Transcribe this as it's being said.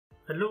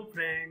Hello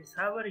friends,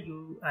 how are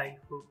you? I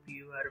hope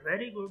you are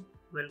very good.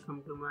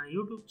 Welcome to my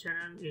YouTube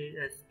channel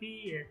ASP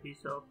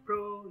of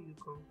Pro. You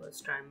come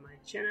first time my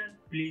channel.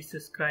 Please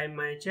subscribe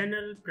my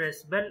channel,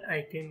 press bell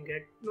icon,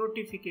 get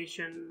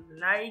notification,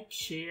 like,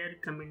 share,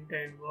 comment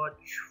and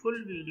watch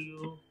full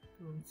video.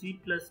 C++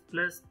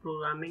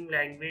 programming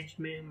language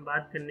में हम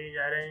बात करने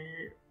जा रहे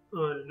हैं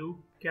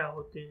loop क्या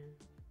होते हैं.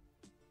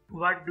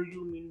 What do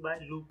you mean by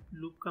loop?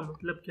 Loop का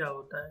मतलब क्या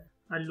होता है?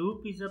 A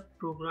loop is a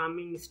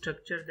programming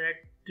structure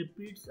that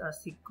repeats a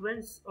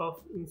sequence of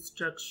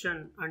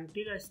instruction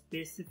until a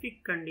specific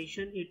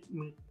condition it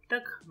meet.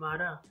 तक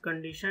हमारा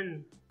कंडीशन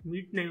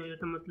मीट नहीं हो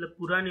जाता, मतलब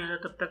पूरा नहीं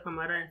होता, तब तक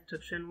हमारा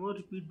इंस्ट्रक्शन वो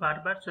रिपीट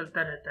बार बार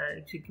चलता रहता है.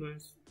 एक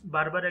सीक्वेंस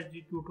बार बार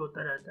एग्जीक्यूट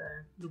होता रहता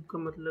है. लूप का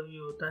मतलब ये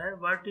होता है.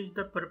 What is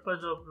the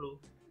purpose of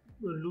loop?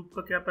 Loop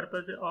का क्या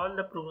पर्पज है? All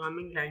the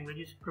programming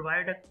languages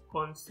provide a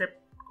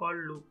concept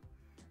called loop.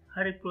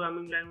 हर एक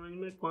प्रोग्रामिंग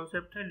लैंग्वेज में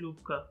कॉन्सेप्ट है लूप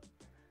का,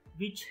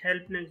 विच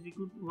हेल्प न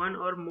एग्जीक्यूट वन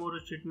और मोर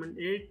स्टेटमेंट,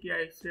 एक या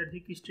एक से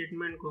अधिक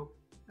स्टेटमेंट को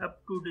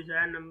up to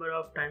Dzire number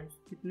of times,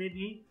 कितने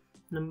भी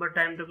नंबर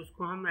टाइम तक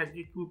उसको हम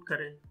एग्जीक्यूट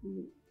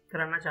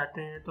कराना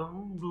चाहते हैं तो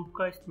हम लूप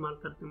का इस्तेमाल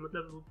करते हैं,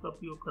 मतलब लूप का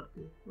उपयोग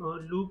करते हैं.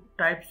 और loop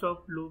types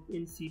of loop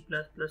in C++,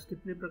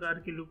 कितने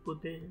प्रकार के लूप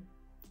होते हैं?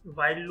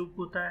 वाइल लूप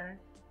होता है,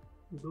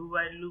 डू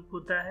वाइल लूप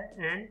होता है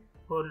एंड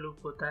फॉर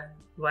लूप होता है.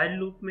 वाइल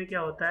लूप में क्या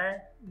होता है?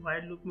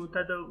 वाइल लूप में होता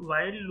है the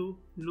while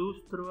loop loops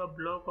through a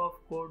block of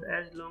code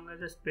as long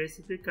as a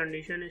specific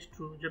condition is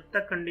true. जब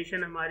तक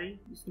कंडीशन हमारी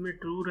इसमें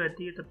ट्रू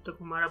रहती है तब तक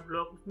हमारा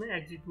ब्लॉक उसमें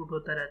एग्जीक्यूट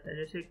होता रहता है.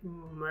 जैसे कि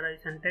हमारा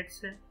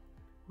सिंटैक्स है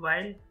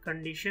वाइल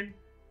कंडीशन,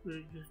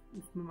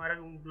 उसमें हमारा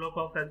ब्लॉक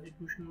ऑफ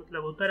एग्जीक्यूशन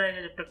मतलब होता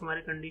रहेगा जब तक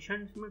हमारी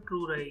कंडीशन इसमें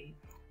ट्रू रहेगी.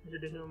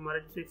 जैसे देखो हमारा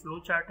जैसे फ्लो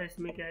चार्ट है,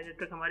 इसमें क्या है,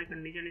 जब तक हमारी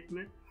कंडीशन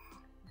इसमें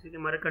जैसे कि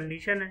हमारा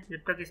कंडीशन है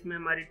जब तक इसमें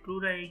हमारी ट्रू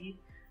रहेगी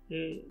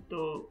तो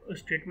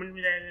स्टेटमेंट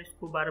में जाएगा,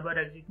 इसको बार बार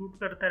एग्जीक्यूट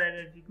करता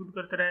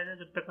रहेगा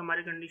जब तक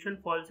हमारी कंडीशन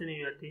फॉल्स नहीं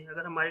हो जाती.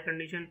 अगर हमारी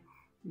कंडीशन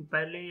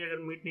पहले ही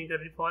अगर मीट नहीं कर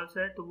रही, फॉल्स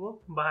है, तो वो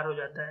बाहर हो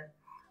जाता है.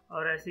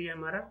 और ऐसे ही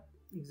हमारा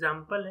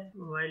एग्जाम्पल है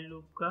वाइल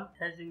लूप का.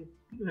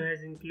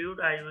 Has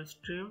include IO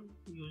stream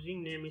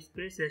using name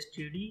space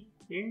std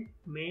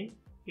int main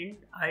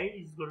int I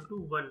is equal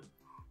to 1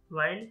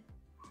 while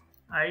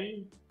I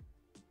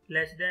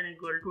less than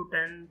equal to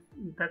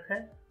 10 तक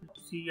है.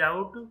 सी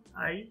आउट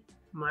आई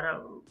हमारा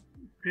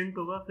प्रिंट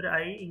होगा, फिर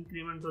आई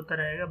इंक्रीमेंट होता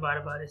रहेगा बार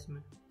बार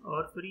इसमें,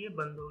 और फिर ये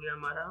बंद हो गया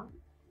हमारा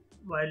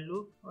वाइल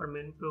लूप और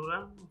मेन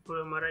प्रोग्राम. फिर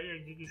हमारा ये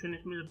एग्जीक्यूशन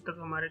इसमें जब तक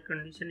हमारे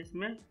कंडीशन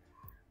इसमें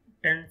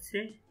 10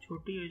 से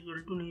छोटी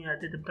इक्वल टू नहीं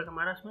आती तब तक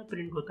हमारा इसमें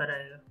प्रिंट होता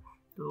रहेगा.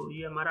 तो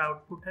ये हमारा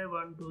आउटपुट है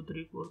 1 2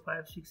 3 4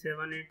 5 6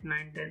 7 8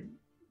 9 10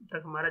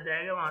 तक हमारा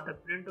जाएगा, वहाँ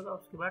तक प्रिंट होगा,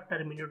 उसके बाद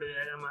टर्मिनेट हो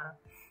जाएगा हमारा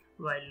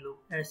वाइल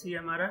लूप. ऐसे ही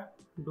हमारा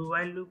डू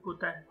वाइल लूप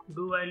होता है.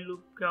 डू वाइल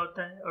लूप क्या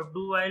होता है और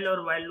डू वाइल और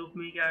वाइल लूप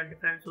में क्या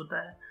डिफरेंस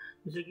होता है?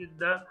 जैसे कि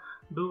the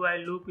do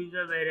while loop is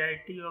a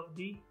variety of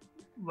the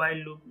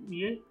while loop.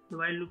 ये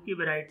वाइल लूप की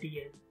वेराइटी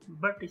है,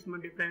 बट इसमें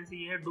डिफरेंस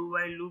ये है do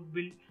while loop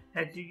will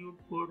execute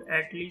code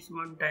at least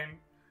one time.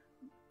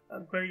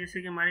 अगर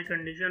जैसे कि हमारी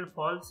कंडीशन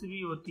फॉल्स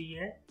भी होती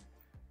है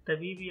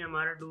तभी भी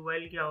हमारा डू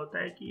वाइल क्या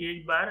होता है कि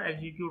एक बार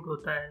एग्जीक्यूट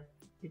होता है.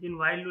 लेकिन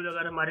वाइल लूप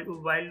अगर हमारे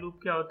को वाइल लूप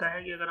क्या होता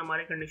है कि अगर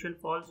हमारी कंडीशन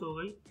फॉल्स हो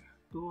गई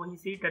तो वहीं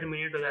से ही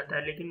टर्मिनेट हो जाता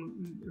है. लेकिन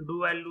डू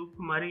वाइल लूप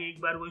हमारी एक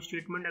बार वो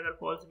स्टेटमेंट अगर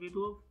फॉल्स भी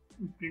तो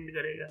प्रिंट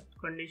करेगा.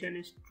 कंडीशन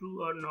इज ट्रू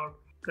और नॉट,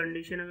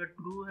 कंडीशन अगर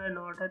ट्रू है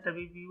नॉट है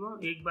तभी भी वो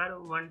एक बार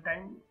वन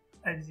टाइम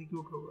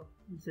एग्जीक्यूट होगा.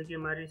 जैसे कि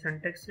हमारी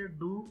सिंटैक्स से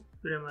डू,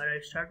 फिर हमारा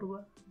स्टार्ट हुआ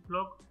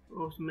ब्लॉक,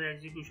 उसमें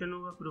एग्जीक्यूशन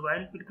होगा, फिर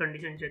वाइल, फिर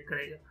कंडीशन चेक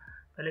करेगा.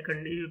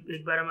 पहले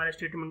एक बार हमारा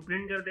स्टेटमेंट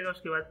प्रिंट कर देगा,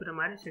 उसके बाद फिर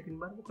हमारी सेकेंड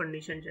बार वो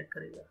कंडीशन चेक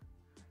करेगा.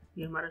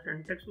 ये हमारा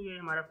सिंटैक्स हो गया,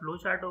 हमारा फ्लो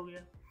चार्ट हो गया.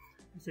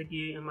 जैसे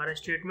कि हमारा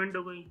स्टेटमेंट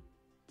हो गई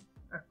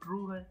ट्रू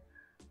है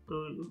तो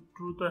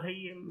ट्रू तो है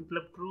ही है,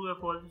 मतलब ट्रू है,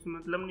 फॉल्स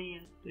मतलब नहीं है,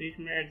 तो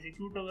इसमें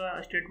एग्जीक्यूट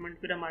होगा स्टेटमेंट,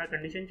 फिर हमारा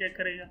कंडीशन चेक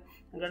करेगा.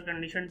 अगर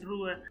कंडीशन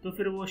ट्रू है तो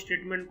फिर वो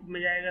स्टेटमेंट में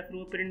जाएगा, फिर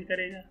वो प्रिंट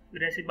करेगा,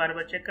 फिर ऐसे बार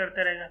बार चेक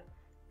करता रहेगा.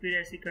 फिर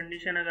ऐसी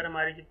कंडीशन अगर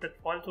हमारी जब तक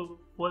फॉल्स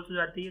हो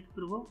जाती है तो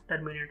फिर वो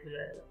टर्मिनेट हो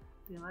जाएगा.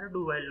 तो हमारा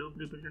डू वाइल लूप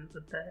रिप्रेजेंट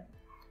करता है,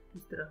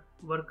 इस तरह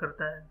वर्क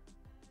करता है.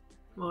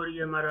 और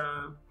ये हमारा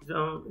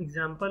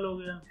एग्जाम्पल हो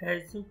गया.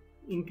 Has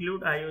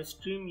include IO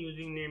stream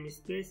using name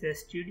space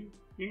std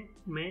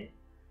int main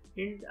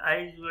int I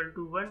is equal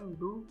to 1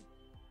 do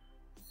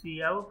see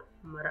out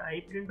हमारा आई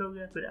प्रिंट हो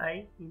गया, फिर आई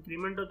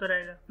इंक्रीमेंट होता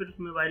रहेगा. फिर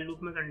उसमें वाइल लूप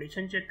में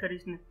कंडीशन चेक करी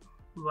इसने,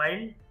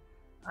 while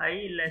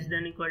I less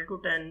than equal to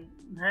 10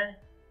 है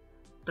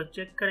तो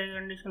चेक करेगा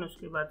कंडीशन,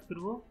 उसके बाद फिर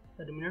वो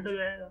टर्मिनेट हो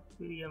जाएगा.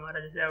 फिर ये हमारा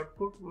जैसे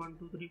आउटपुट 1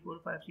 2 3 4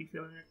 5 6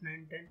 7 8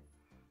 9 10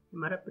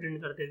 हमारा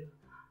प्रिंट कर देगा.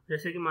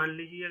 जैसे कि मान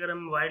लीजिए अगर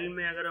हम वाइल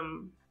में अगर हम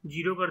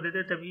 0 कर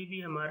देते तभी भी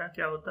हमारा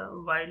क्या होता,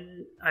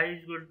 while I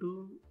is equal to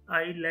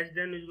I less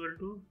than is equal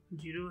to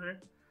 0 है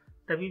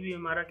तभी भी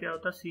हमारा क्या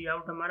होता, सी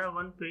आउट हमारा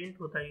 1 प्रिंट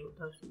होता ही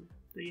होता है उसमें.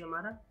 तो ये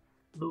हमारा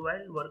डू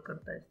वाइल वर्क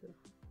करता है इस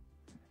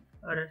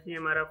तरह. और ऐसे ही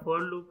हमारा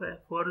फॉर लूप है.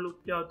 फॉर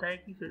लूप क्या होता है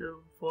कि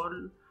for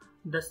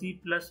The C++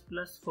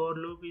 for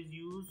loop is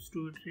used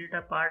to iterate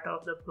a part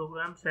of the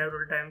program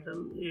several times.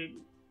 हम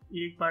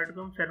एक पार्ट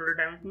को हम several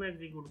times में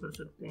एग्जीक्यूट कर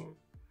सकते हैं।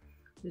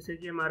 जैसे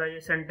कि हमारा ये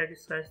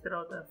सिंटैक्स का इस तरह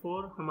होता है।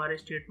 4 हमारे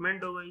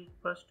स्टेटमेंट हो गई,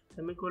 फर्स्ट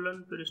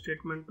सेमीकोलन, फिर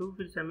स्टेटमेंट 2,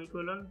 फिर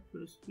सेमीकोलन,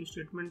 फिर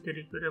स्टेटमेंट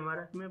 3, फिर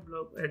हमारा इसमें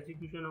ब्लॉक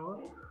एग्जीक्यूशन होगा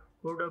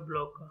कोड ऑफ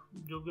ब्लॉक का,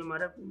 जो कि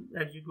हमारा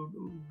एग्जीक्यूट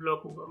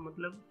ब्लॉक होगा,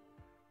 मतलब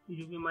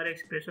जो कि हमारा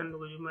एक्सप्रेशन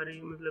होगा, जो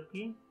हमारी मतलब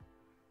कि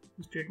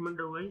स्टेटमेंट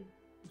हो गई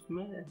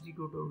उसमें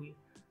एग्जीक्यूट होगी।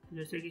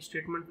 जैसे कि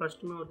स्टेटमेंट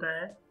फर्स्ट में होता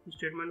है,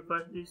 statement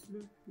first is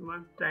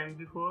one time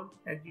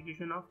before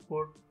execution of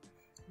code.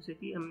 जैसे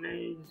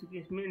कि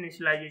इसमें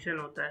इनिशियलाइजेशन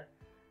होता है।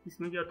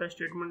 इसमें क्या होता है,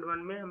 स्टेटमेंट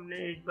 1 में हमने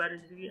एक बार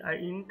जैसे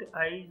कि इंट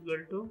आई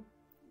इक्वल टू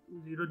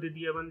 0 दे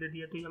दिया, 1 दे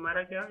दिया, तो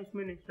हमारा क्या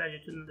इसमें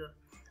इनिशियलाइजेशन होता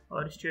है।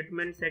 और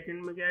स्टेटमेंट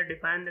सेकंड में क्या है,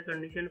 define the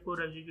condition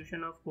for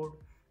execution of code.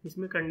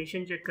 इसमें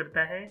कंडीशन चेक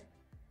करता है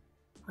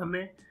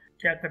हमें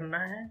क्या करना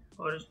है।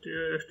 और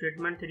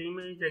स्टेटमेंट 3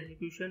 में is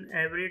execution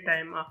every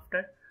time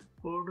after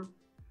code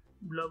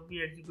block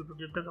भी एग्जीक्यूट,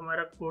 जब तक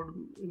हमारा कोड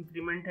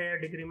इंक्रीमेंट है या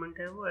डिक्रीमेंट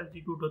है वो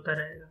एग्जीक्यूट होता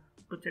रहेगा,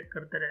 तो चेक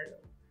करता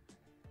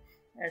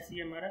रहेगा। ऐसे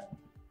ही हमारा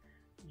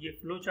ये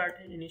फ्लो चार्ट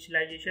है।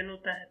 इनिशियलाइजेशन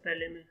होता है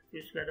पहले में,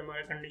 फिर उसके बाद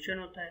हमारा कंडीशन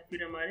होता है,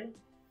 फिर हमारी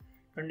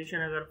कंडीशन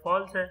अगर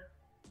फॉल्स है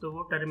तो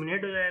वो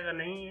टर्मिनेट हो जाएगा,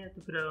 नहीं है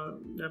तो फिर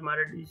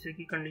हमारा जैसे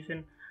कि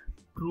कंडीशन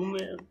ट्रू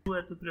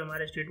है तो फिर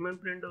हमारा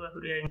स्टेटमेंट प्रिंट होगा,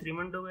 फिर या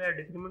इंक्रीमेंट होगा या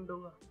डिक्रीमेंट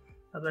होगा।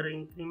 अगर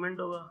इंक्रीमेंट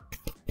होगा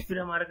फिर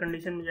हमारा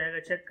कंडीशन में जाएगा,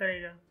 चेक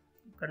करेगा,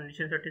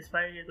 कंडीशन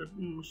सेटिस्फाई है तो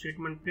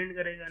स्टेटमेंट प्रिंट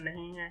करेगा,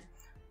 नहीं है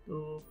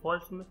तो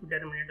फॉल्स में फिर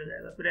टर्मिनेट हो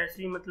जाएगा। फिर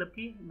ऐसे ही मतलब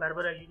कि बार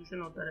बार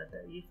एग्जीक्यूशन होता रहता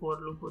है, ये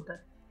फॉर लूप होता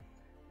है।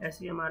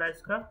 ऐसे ही हमारा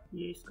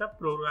इसका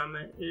प्रोग्राम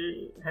है।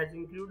 Has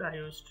include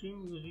IO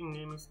stream using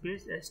name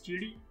space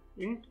std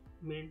int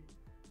main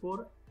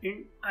for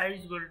int I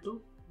equal to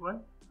 1,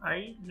 I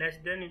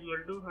less than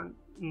equal to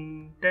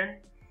 10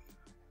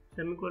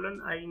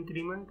 semicolon, I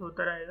increment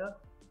होता रहेगा।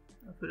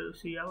 फिर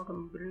सी आउट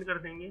हम प्रिंट कर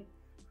देंगे।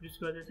 फिर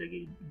इसकी वजह से कि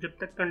जब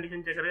तक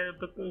कंडीशन चेक करेगा जब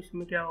तक तो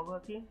इसमें क्या होगा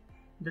कि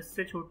 10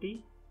 से छोटी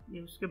ये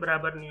उसके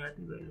बराबर नहीं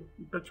आती वैल्यू,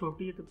 जब तक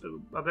छोटी है तब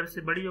तक, अगर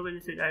से बड़ी हो गई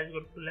जैसे आई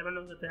इक्वल टू 11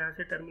 होगा तो यहाँ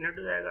से टर्मिनेट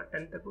हो जाएगा,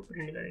 10 तक वो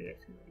प्रिंट करेगा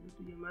इसकी वैल्यू।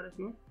 तो ये हमारा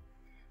इसमें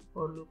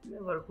और लूप में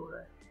वर्क हो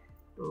रहा है।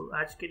 तो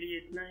आज के लिए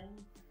इतना ही।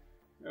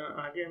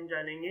 आगे हम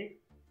जानेंगे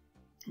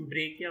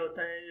ब्रेक क्या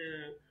होता है,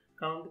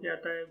 काउंट क्या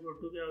होता है, गो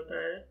टू क्या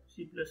होता है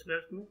C++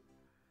 में,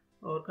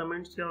 और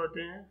कमेंट्स क्या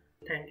होते हैं।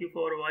 Thank you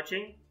for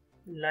watching.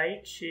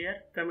 Like, share,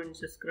 comment,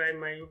 subscribe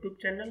my YouTube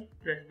channel,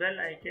 press bell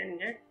icon,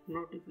 get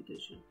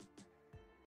notification.